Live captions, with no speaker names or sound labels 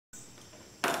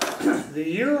the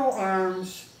Euro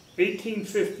Arms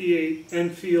 1858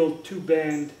 Enfield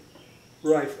 2-band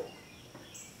rifle.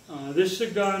 This is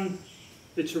a gun,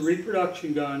 it's a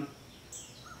reproduction gun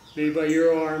made by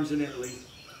Euro Arms in Italy.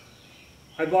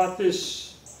 I bought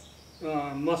this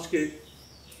musket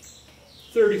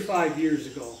 35 years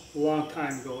ago, a long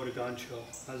time ago at a gun show.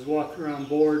 I was walking around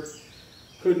bored,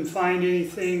 couldn't find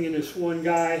anything, and this one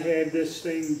guy had this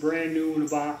thing brand new in a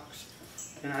box.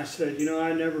 And I said, you know,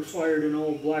 I never fired an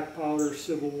old black powder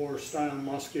Civil War style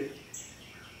musket.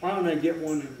 Why don't I get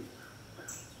one and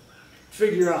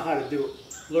figure out how to do it?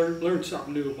 Learn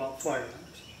something new about firearms.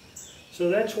 So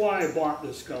that's why I bought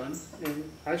this gun,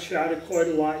 and I shot it quite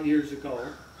a lot years ago.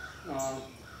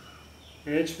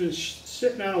 And it's been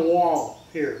sitting on a wall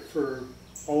here for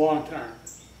a long time.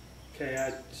 Okay,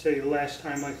 I'd say the last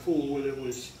time I fooled with it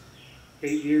was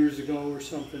 8 years ago or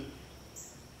something.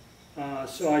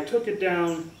 So I took it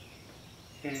down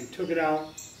and took it out,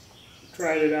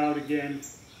 tried it out again.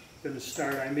 Going to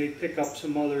start. I may pick up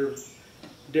some other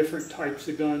different types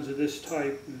of guns of this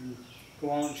type and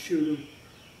go out and shoot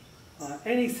them.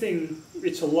 Anything,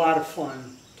 it's a lot of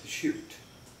fun to shoot.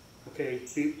 Okay,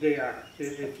 they are.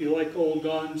 If you like old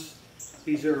guns,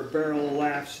 these are a barrel of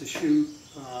laughs to shoot.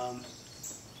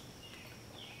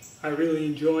 I really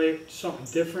enjoy it, something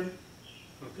different.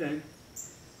 Okay.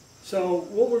 So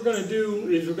what we're going to do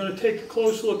is we're going to take a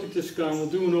close look at this gun. We'll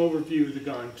do an overview of the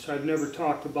gun because I've never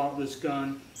talked about this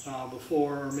gun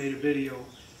before or made a video.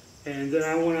 And then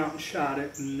I went out and shot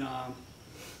it, and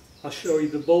I'll show you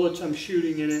the bullets I'm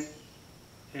shooting in it,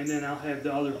 and then I'll have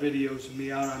the other videos of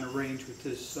me out on the range with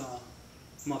this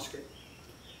musket.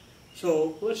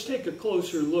 So let's take a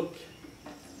closer look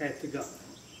at the gun.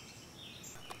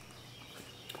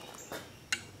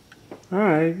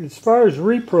 Alright, as far as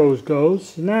repros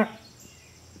goes, not,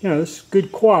 you know, this is good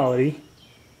quality.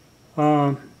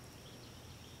 It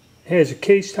has a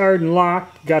case hardened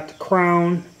lock, got the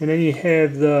crown, and then you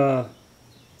have the,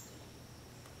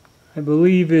 I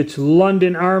believe it's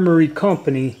London Armory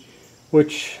Company,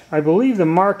 which I believe the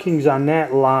markings on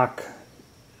that lock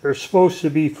are supposed to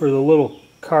be for the little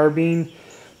carbine.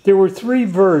 There were 3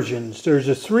 versions. There's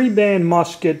a 3-band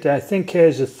musket that I think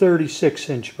has a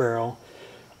 36-inch barrel.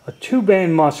 A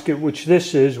 2-band musket, which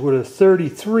this is, with a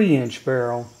 33-inch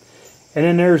barrel, and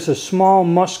then there's a small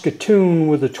musketoon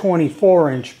with a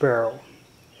 24-inch barrel.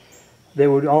 They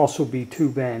would also be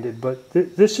 2-banded, but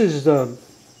this is the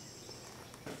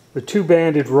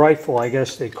 2-banded rifle, I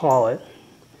guess they call it.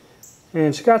 And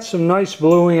it's got some nice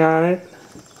bluing on it.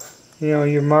 You know,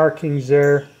 your markings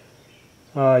there.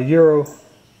 Euro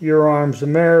Arms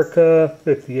America,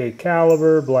 58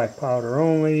 caliber, black powder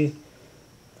only.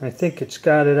 I think it's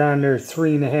got it on there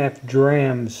 3.5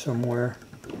 drams somewhere.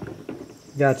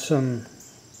 Got some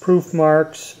proof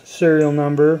marks, serial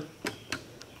number,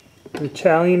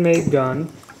 Italian made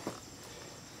gun.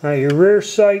 Now your rear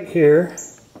sight here,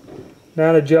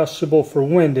 not adjustable for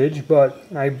windage, but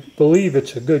I believe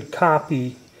it's a good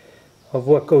copy of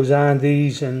what goes on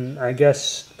these, and I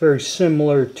guess very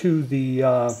similar to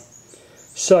the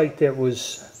sight that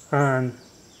was on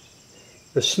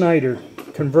the Snyder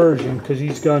conversion, because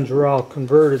these guns were all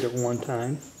converted at one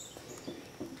time.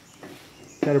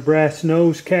 Got a brass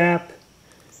nose cap,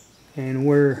 and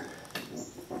where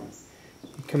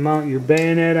you can mount your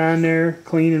bayonet on there,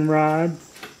 cleaning rod.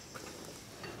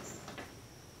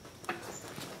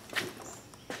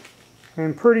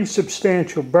 And pretty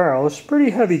substantial barrel. It's a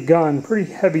pretty heavy gun,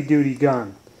 pretty heavy duty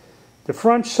gun. The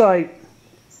front sight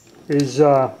is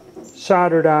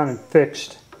soldered on and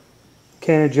fixed.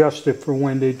 Can't adjust it for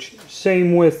windage.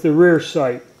 Same with the rear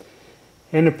sight.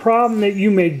 And the problem that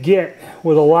you may get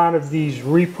with a lot of these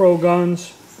repro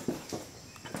guns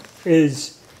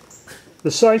is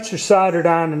the sights are soldered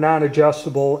on and not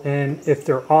adjustable, and if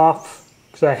they're off,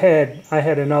 because I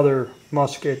had another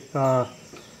musket,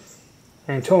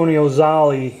 Antonio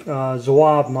Zali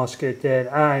Zouave musket,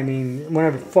 that I mean,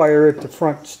 whenever I fire it,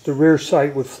 the rear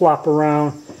sight would flop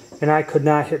around, and I could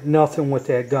not hit nothing with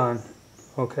that gun.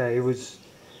 Okay, it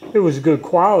was good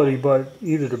quality, but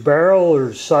either the barrel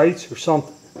or sights or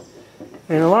something.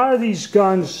 And a lot of these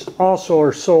guns also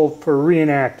are sold for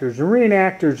reenactors. And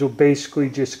reenactors will basically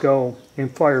just go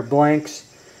and fire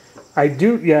blanks. I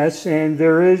do, yes, and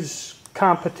there is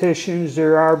competitions.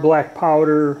 There are black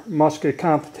powder musket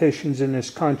competitions in this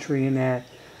country and that.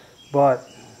 But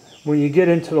when you get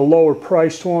into the lower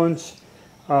priced ones,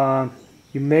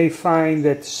 you may find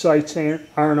that the sights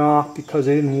aren't off because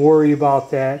they didn't worry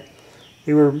about that.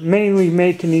 They were mainly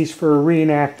making these for a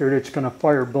reenactor that's going to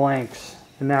fire blanks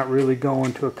and not really go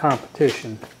into a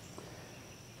competition.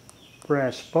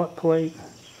 Brass butt plate.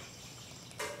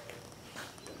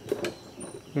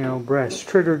 You know, brass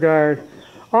trigger guard.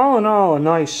 All in all, a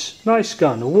nice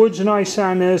gun. The wood's nice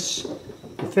on this.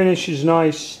 The finish is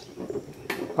nice.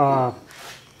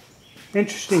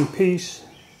 Interesting piece.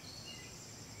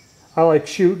 I like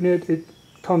shooting it. It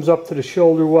comes up to the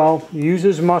shoulder well. It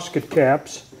uses musket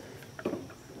caps.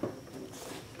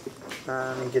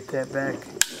 Let me get that back.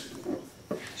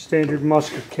 Standard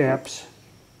musket caps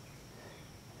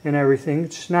and everything.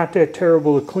 It's not that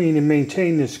terrible to clean and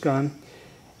maintain this gun.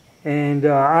 And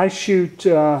I shoot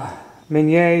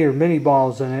Minié or mini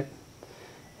balls in it.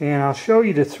 And I'll show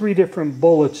you the 3 different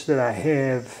bullets that I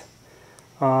have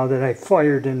that I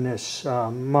fired in this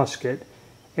musket.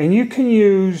 And you can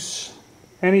use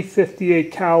any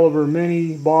 58 caliber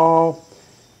mini ball.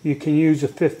 You can use a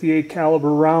 58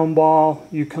 caliber round ball.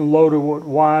 You can load it with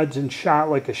wads and shot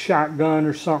like a shotgun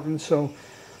or something. So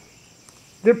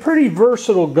they're pretty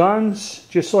versatile guns,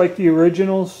 just like the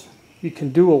originals. You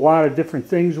can do a lot of different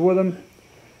things with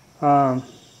them,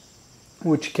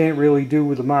 which you can't really do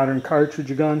with a modern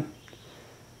cartridge gun.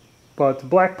 But the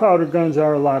black powder guns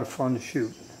are a lot of fun to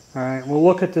shoot. All right, we'll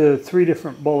look at the 3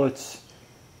 different bullets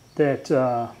that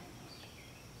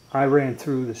I ran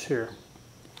through this here.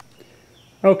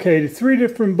 Okay, the 3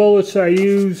 different bullets I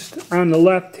used on the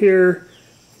left here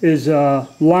is a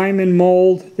Lyman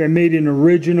mold that made an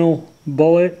original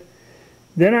bullet.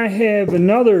 Then I have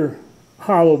another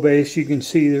hollow base. You can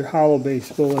see they're hollow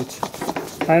base bullets.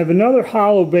 I have another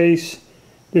hollow base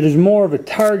that is more of a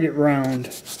target round.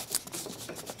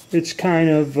 It's kind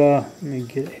of, let me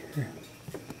get it here.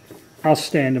 I'll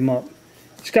stand them up.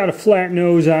 It's got a flat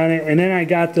nose on it, and then I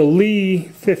got the Lee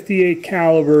 58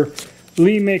 caliber.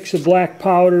 Lee makes a black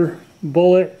powder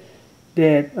bullet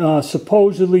that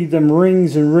supposedly them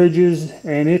rings and ridges,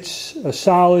 and it's a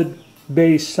solid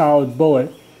base, solid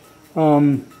bullet.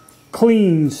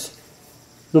 Cleans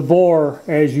the bore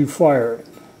as you fire it.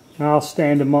 Now I'll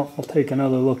stand them up. I'll take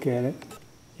another look at it.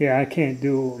 Yeah, I can't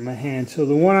do it with my hand. So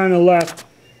the one on the left,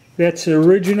 that's the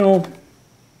original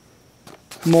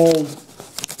mold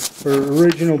or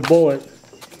original bullet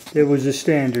that was a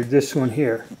standard. This one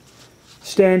here.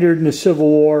 Standard in the Civil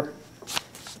War.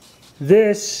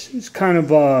 This is kind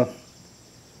of a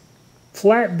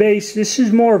flat base. This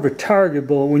is more of a target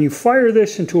bullet. When you fire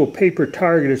this into a paper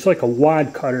target, it's like a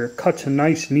wad cutter. It cuts a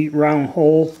nice, neat, round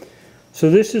hole. So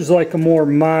this is like a more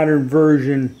modern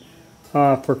version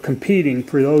for competing,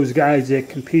 for those guys that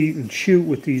compete and shoot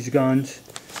with these guns.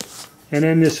 And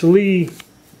then this Lee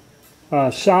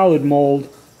solid mold.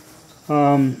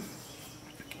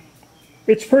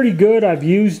 It's pretty good. I've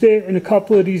used it in a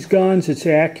couple of these guns. It's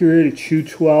accurate. It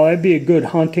shoots well. That'd be a good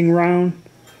hunting round.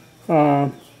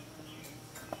 And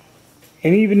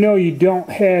even though you don't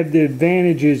have the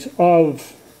advantages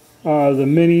of the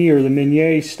Mini or the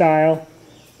Minié style,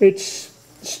 it's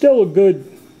still a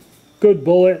good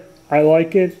bullet. I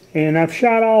like it. And I've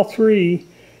shot all 3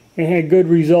 and had good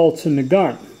results in the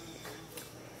gun.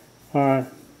 Now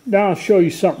I'll show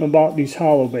you something about these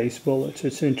hollow base bullets.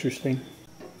 It's interesting.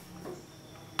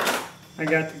 I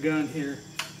got the gun here.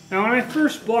 Now when I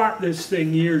first bought this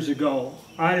thing years ago,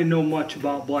 I didn't know much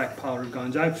about black powder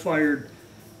guns. I fired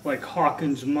like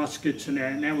Hawkins muskets and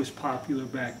that was popular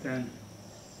back then.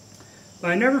 But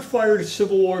I never fired a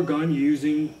Civil War gun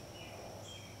using,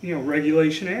 you know,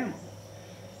 regulation ammo.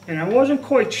 And I wasn't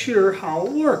quite sure how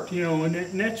it worked, you know,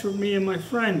 and that's what me and my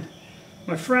friend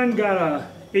got a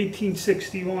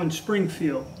 1861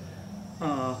 Springfield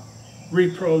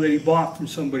repro that he bought from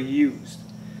somebody used.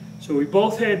 So we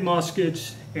both had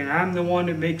muskets, and I'm the one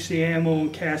that makes the ammo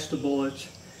and casts the bullets.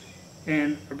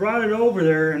 And I brought it over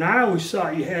there, and I always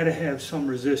thought you had to have some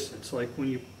resistance. Like when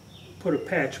you put a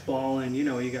patch ball in, you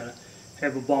know, you got to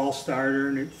have a ball starter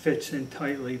and it fits in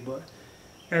tightly. But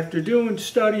after doing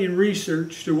study and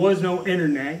research, there was no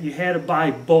internet. You had to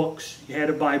buy books. You had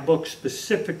to buy books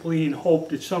specifically and hope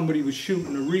that somebody was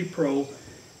shooting a repro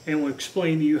and would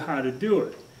explain to you how to do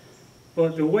it.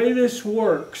 But the way this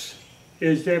works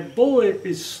is that bullet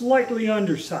is slightly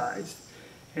undersized,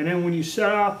 and then when you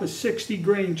set off a 60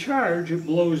 grain charge, it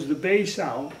blows the base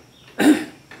out and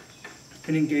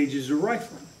engages the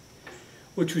rifle,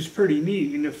 which was pretty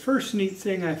neat. And the first neat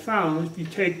thing I found, if you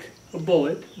take a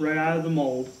bullet right out of the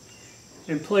mold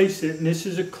and place it, and this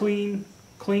is a clean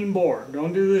bore.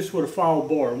 Don't do this with a foul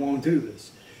bore, it won't do this.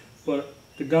 But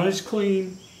the gun is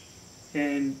clean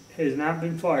and has not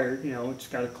been fired, you know, it's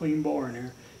got a clean bore in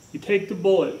there. You take the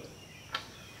bullet,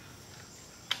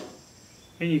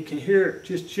 and you can hear it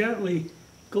just gently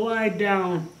glide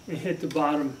down and hit the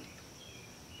bottom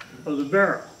of the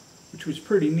barrel, which was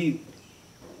pretty neat.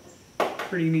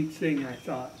 Pretty neat thing, I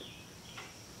thought.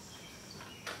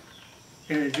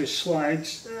 And it just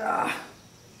slides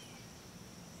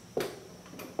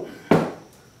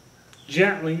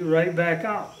gently right back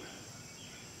out.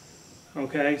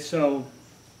 Okay, so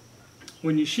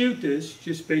when you shoot this,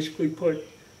 just basically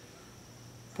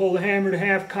pull the hammer to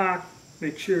half cock,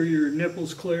 make sure your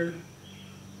nipple's clear,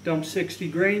 dump 60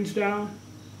 grains down.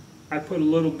 I put a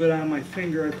little bit on my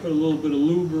finger, I put a little bit of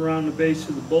lube around the base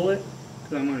of the bullet,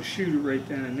 because I'm going to shoot it right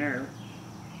then and there.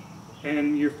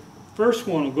 And your first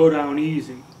one will go down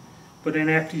easy, but then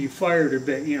after you fire it a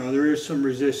bit, you know, there is some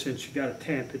resistance, you got to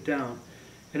tamp it down.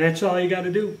 And that's all you got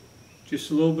to do. Just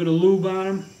a little bit of lube on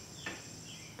them,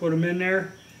 put them in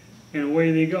there, and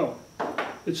away they go.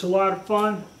 It's a lot of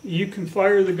fun. You can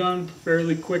fire the gun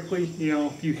fairly quickly, you know,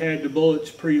 if you had the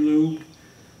bullets pre-lubed.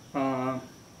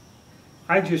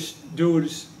 I just do it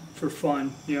for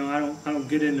fun. You know, I don't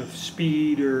get into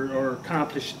speed or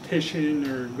competition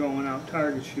or going out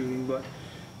target shooting. But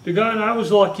the gun, I was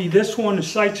lucky. This one, the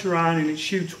sights are on and it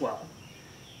shoots well.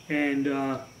 And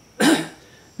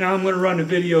now I'm going to run the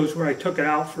videos where I took it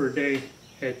out for a day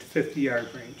at the 50-yard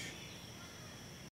range.